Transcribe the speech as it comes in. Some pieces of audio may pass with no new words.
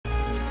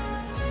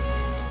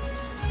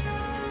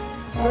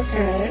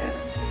Okay,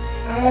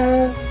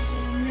 as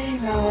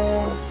Mina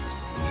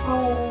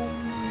told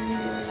me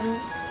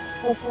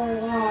before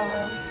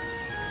last,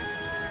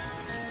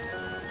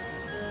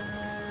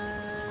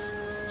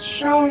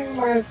 showing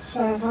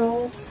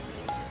myself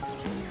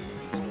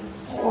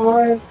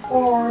while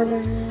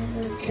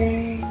forwarding the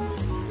game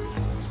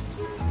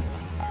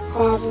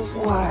causes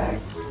lag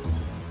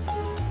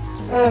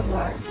and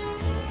lag.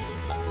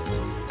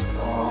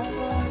 So I'm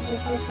going to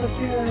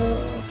disappear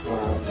for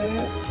a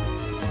bit.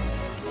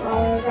 So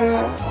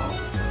that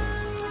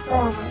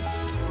promise.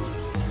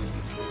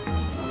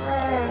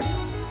 Alright.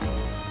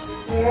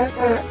 Be right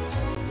back.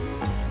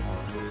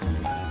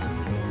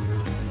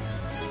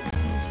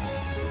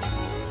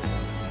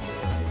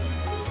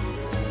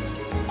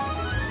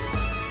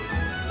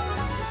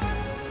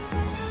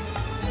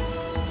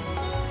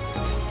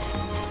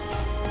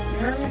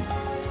 Hear me?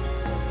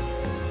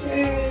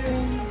 Yay.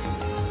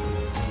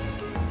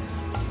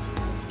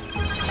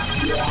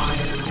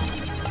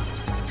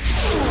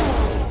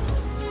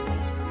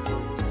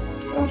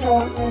 Don't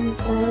talk to me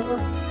forever.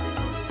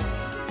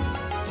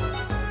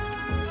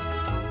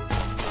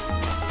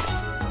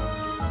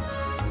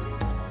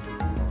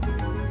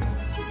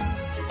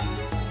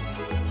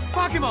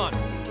 Pokemon!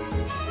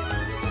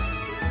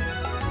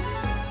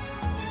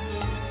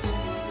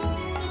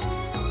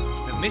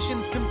 The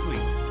mission's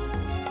complete.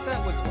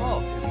 That was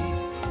all too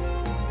easy.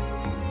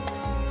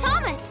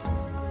 Thomas!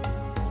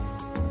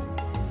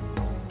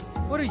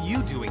 What are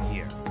you doing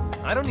here?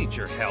 I don't need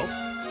your help.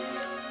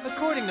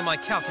 According to my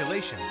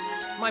calculations,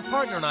 my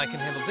partner and I can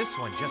handle this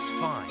one just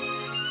fine.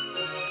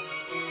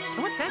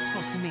 What's that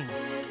supposed to mean?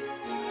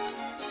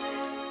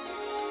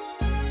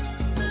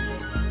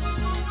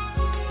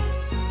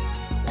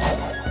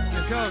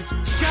 Here goes.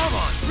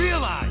 Galvon,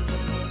 realize!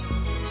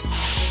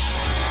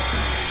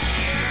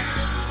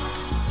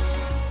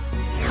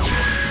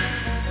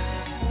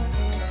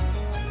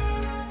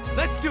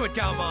 Let's do it,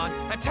 Galvon!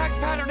 Attack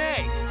pattern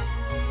A!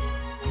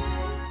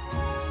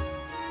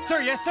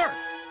 Sir, yes, sir!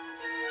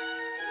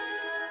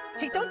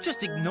 Hey, don't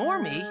just ignore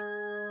me.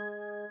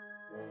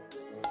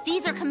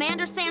 These are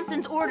Commander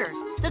Samson's orders.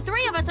 The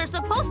three of us are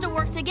supposed to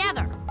work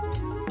together.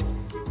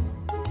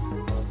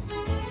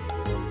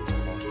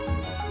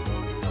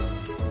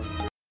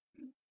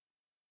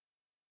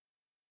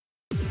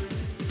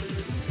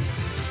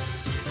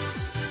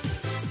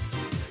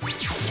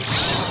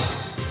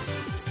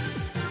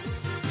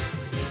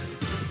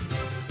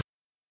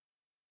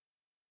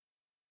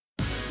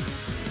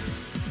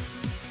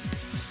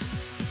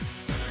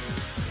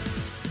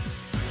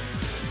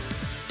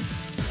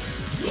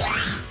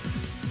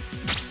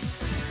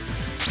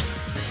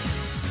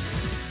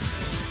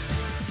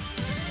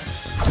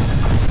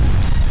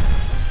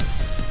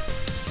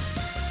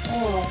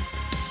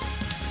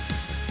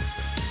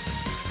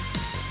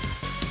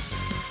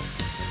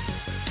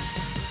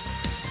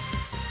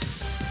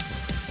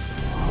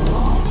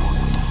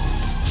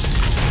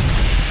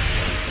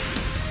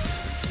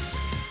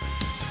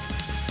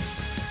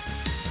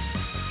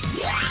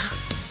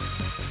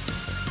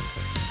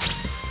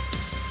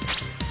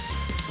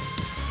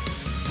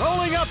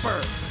 Rolling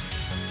upper!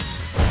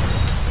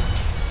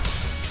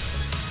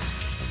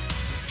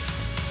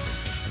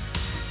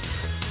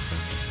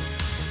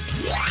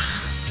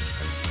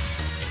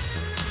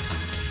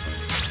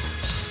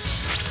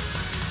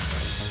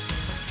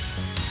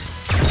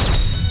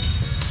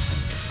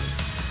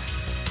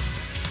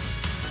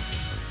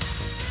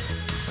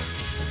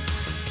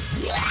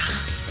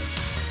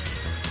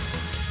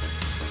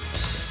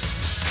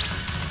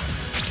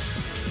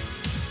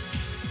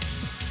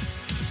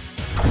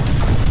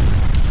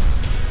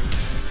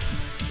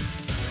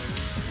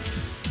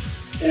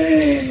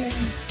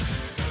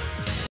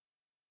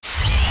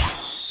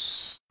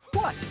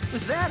 What?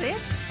 Was that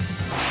it?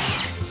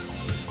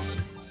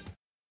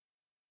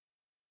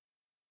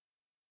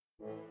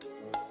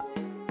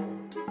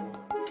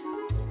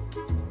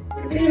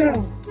 Yeah.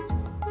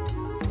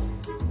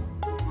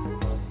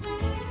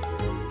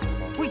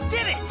 We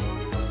did it!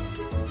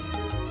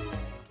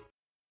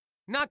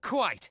 Not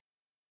quite.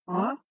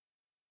 Huh?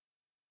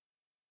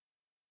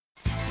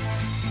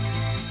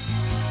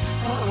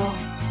 Uh-oh.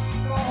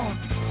 Oh.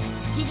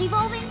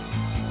 Digivolving?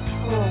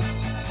 Oh.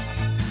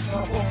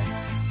 Uh-oh.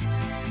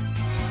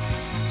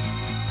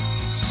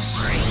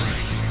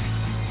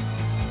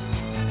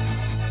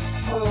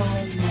 Oh, no.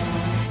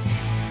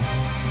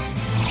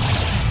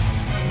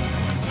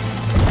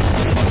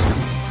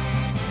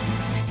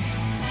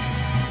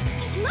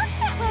 It looks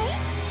that way.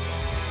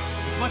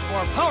 It's much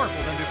more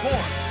powerful than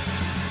before.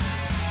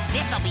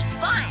 This'll be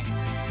fun.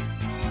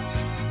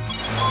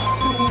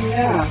 Oh,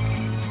 yeah.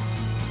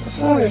 It's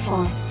very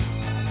fun.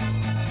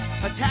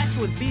 Attacks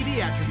with BB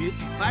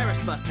attributes, Virus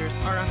Busters,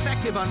 are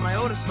effective on my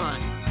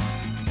Otismon.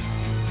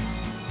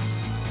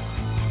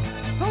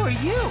 Who are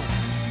you?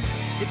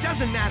 It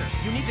doesn't matter.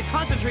 You need to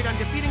concentrate on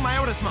defeating my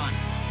Otismon.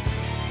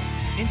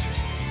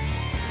 Interesting.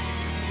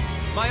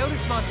 My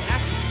Otismon's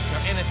attributes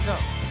are NSO,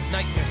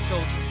 Nightmare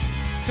Soldiers,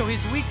 so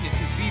his weakness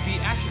is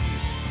VB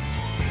attributes.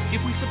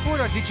 If we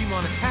support our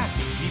Digimon attacks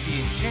with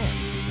VB and Jam,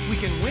 We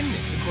can win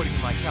this according to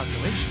my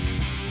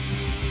calculations.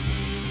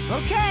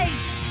 Okay,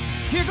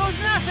 here goes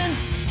nothing.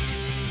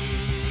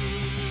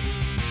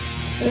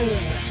 Do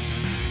this.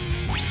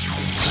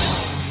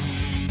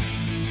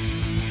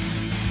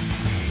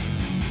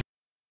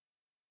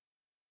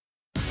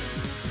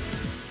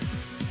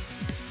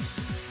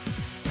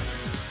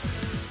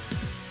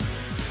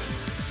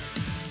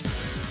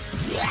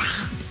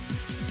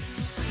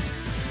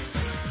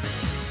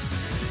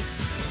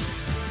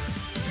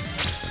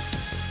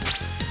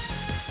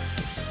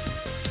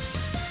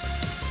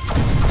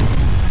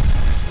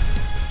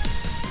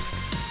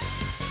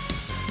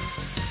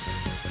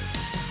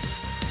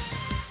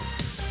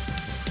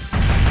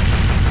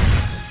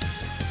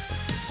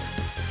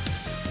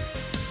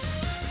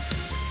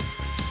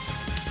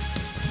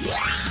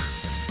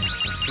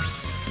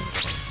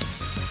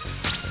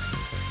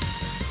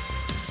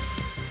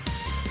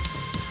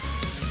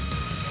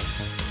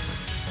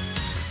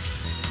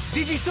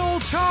 Digisoul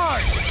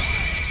charge!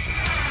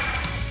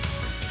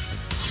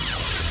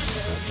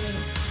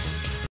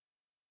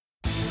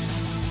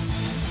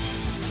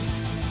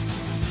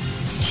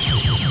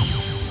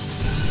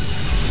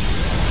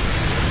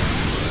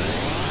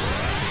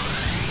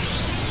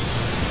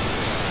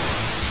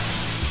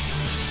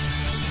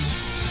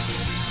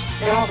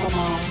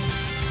 Digimon.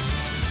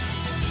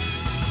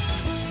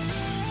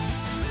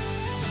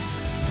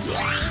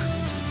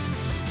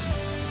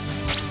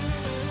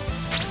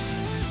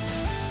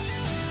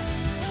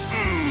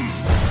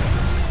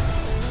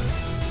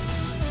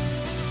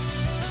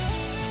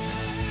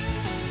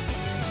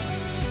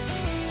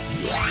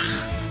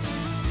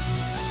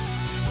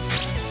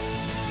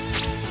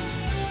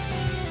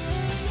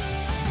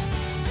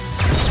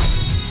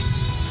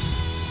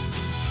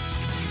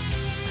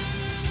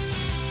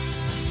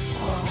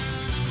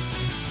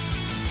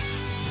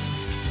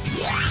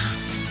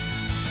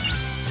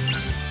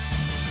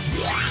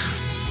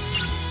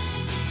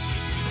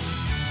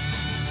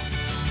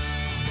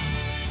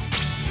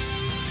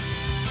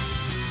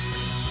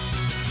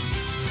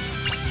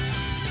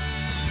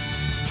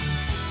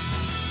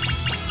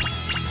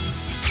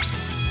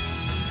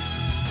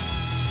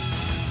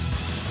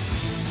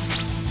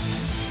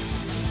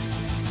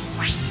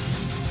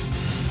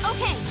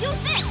 Okay,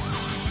 use this!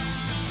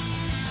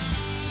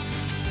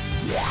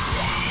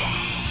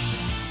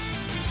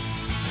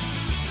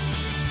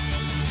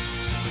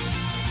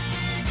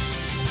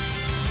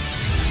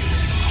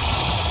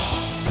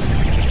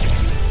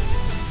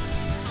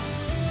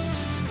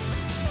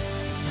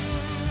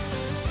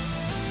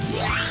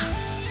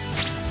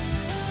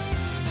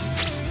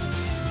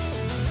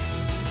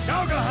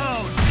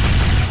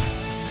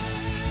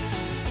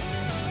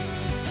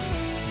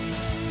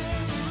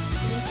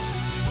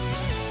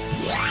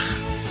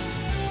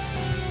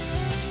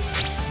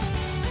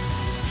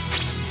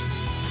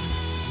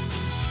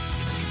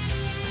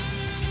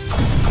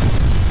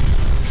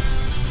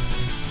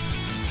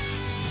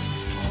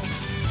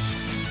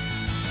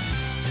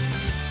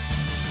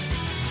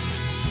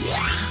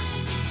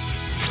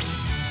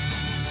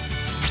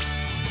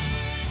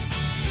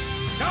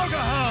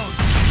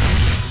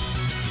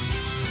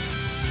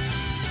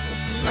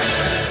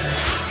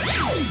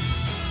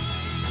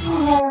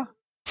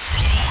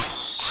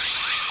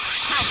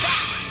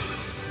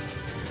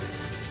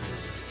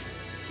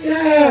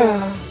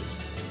 Yeah!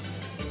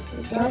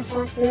 Did that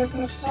forgive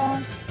this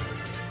time?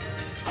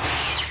 I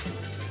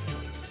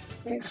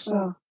think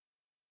so.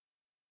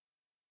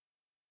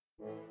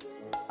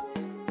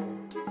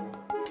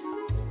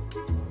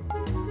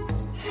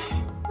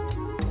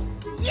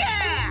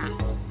 Yeah!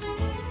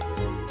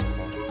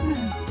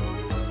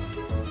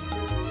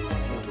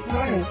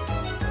 Right.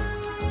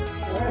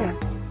 Yeah.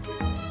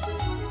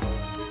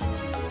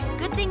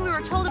 Good thing we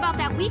were told about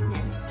that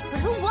weakness. But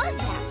who was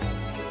that?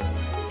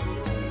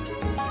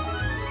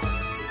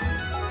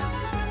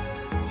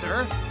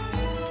 Sir?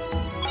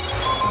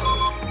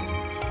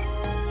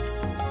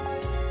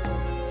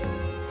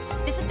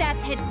 This is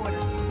Dad's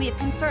headquarters. We have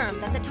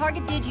confirmed that the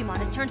target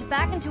Digimon is turned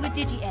back into a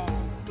Digi-Egg.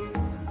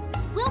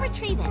 We'll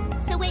retrieve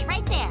it, so wait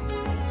right there.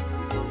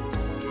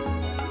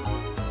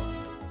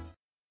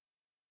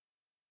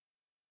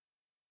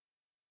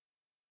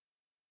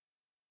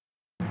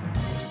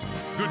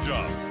 Good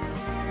job.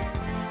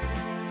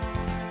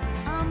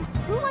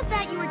 Who was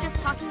that you were just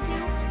talking to?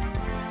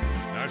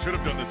 I should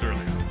have done this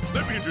earlier.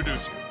 Let me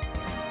introduce you.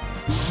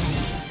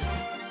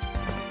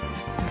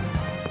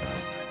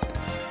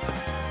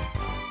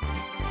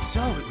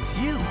 So, it was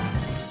you.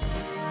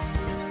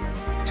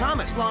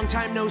 Thomas, long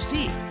time no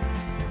see.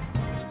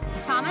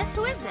 Thomas,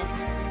 who is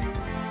this?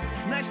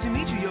 Nice to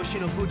meet you,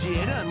 Yoshino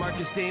Fujieda and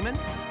Marcus Damon.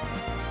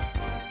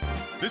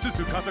 This is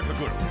Tsukasa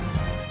Kagura.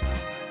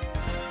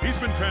 He's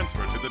been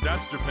transferred to the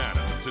DAS Japan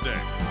as of today.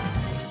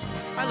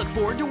 I look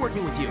forward to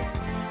working with you.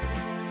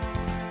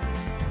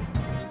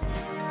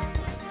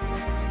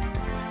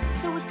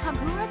 So was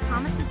Kagura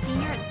Thomas's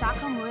senior at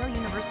Stockholm Royal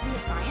University of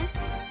Science?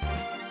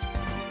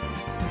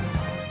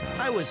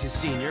 I was his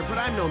senior, but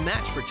I'm no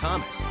match for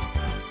Thomas.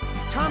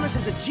 Thomas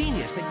is a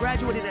genius that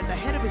graduated at the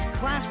head of his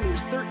class when he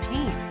was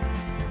 13.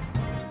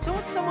 So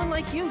what's someone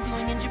like you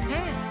doing in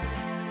Japan?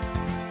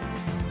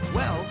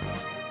 Well,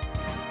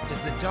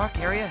 does the dark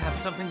area have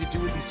something to do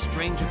with these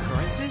strange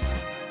occurrences?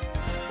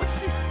 What's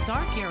this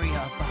dark area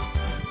about?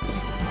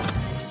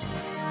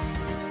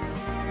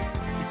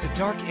 It's a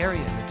dark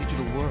area in the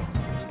digital world.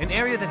 An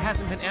area that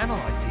hasn't been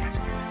analyzed yet.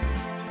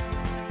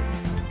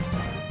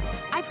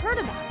 I've heard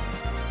about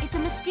it. It's a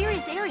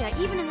mysterious area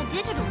even in the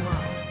digital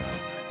world.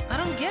 I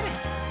don't get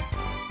it.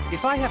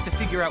 If I have to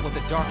figure out what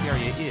the dark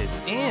area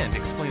is and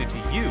explain it to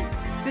you,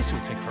 this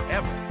will take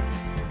forever.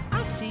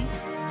 I see.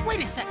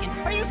 Wait a second.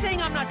 Are you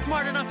saying I'm not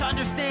smart enough to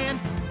understand?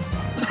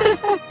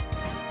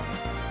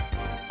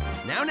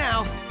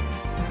 Now.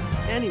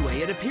 Anyway,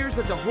 it appears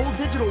that the whole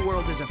digital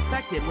world is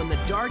affected when the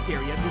dark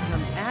area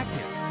becomes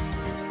active.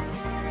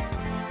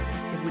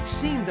 It would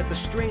seem that the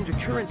strange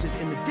occurrences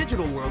in the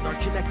digital world are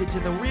connected to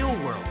the real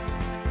world.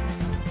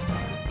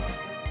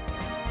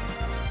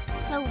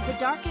 So the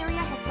dark area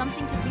has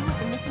something to do with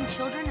the missing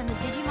children and the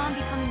Digimon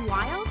becoming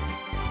wild?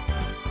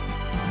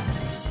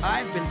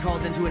 I've been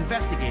called in to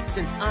investigate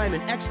since I'm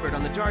an expert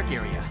on the dark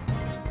area.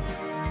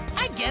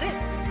 I get it.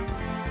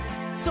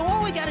 So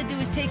all we gotta do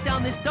is take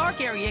down this dark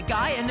area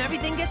guy and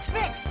everything gets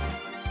fixed.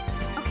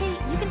 Okay,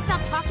 you can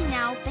stop talking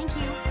now. Thank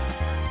you.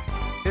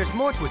 There's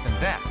more to it than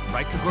that,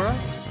 right, Kagura?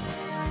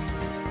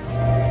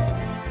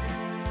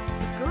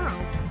 The girl?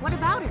 What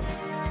about her?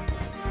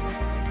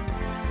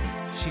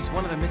 She's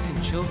one of the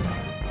missing children.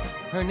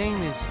 Her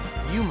name is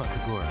Yuma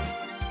Kagura.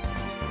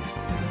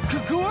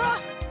 Kagura?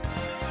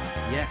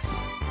 Yes,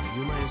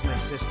 Yuma is my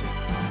sister.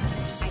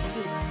 I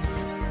see.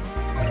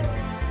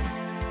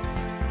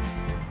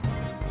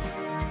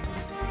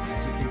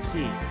 As you can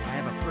see, I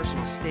have a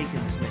personal stake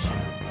in this mission.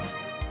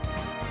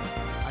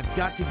 I've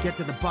got to get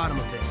to the bottom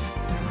of this,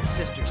 for my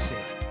sister's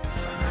sake.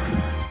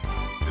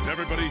 Is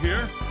everybody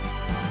here?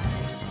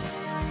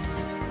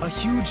 A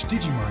huge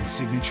Digimon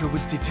signature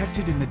was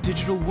detected in the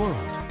digital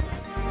world.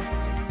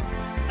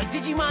 A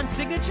Digimon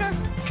signature?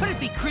 Could it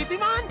be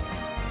Creepymon?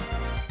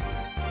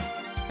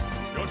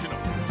 Yoshino,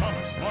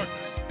 Thomas,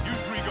 Marcus, you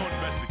three go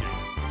investigate.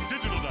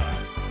 Digital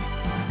dive.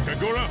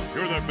 Kagura,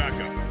 you're their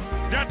backup.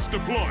 That's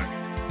deploy.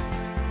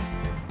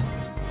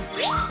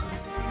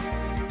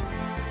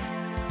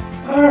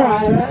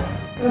 Alright,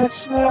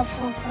 that's enough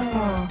for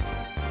now.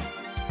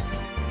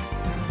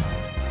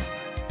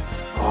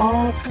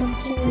 I'll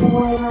continue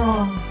later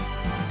on.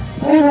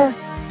 Later!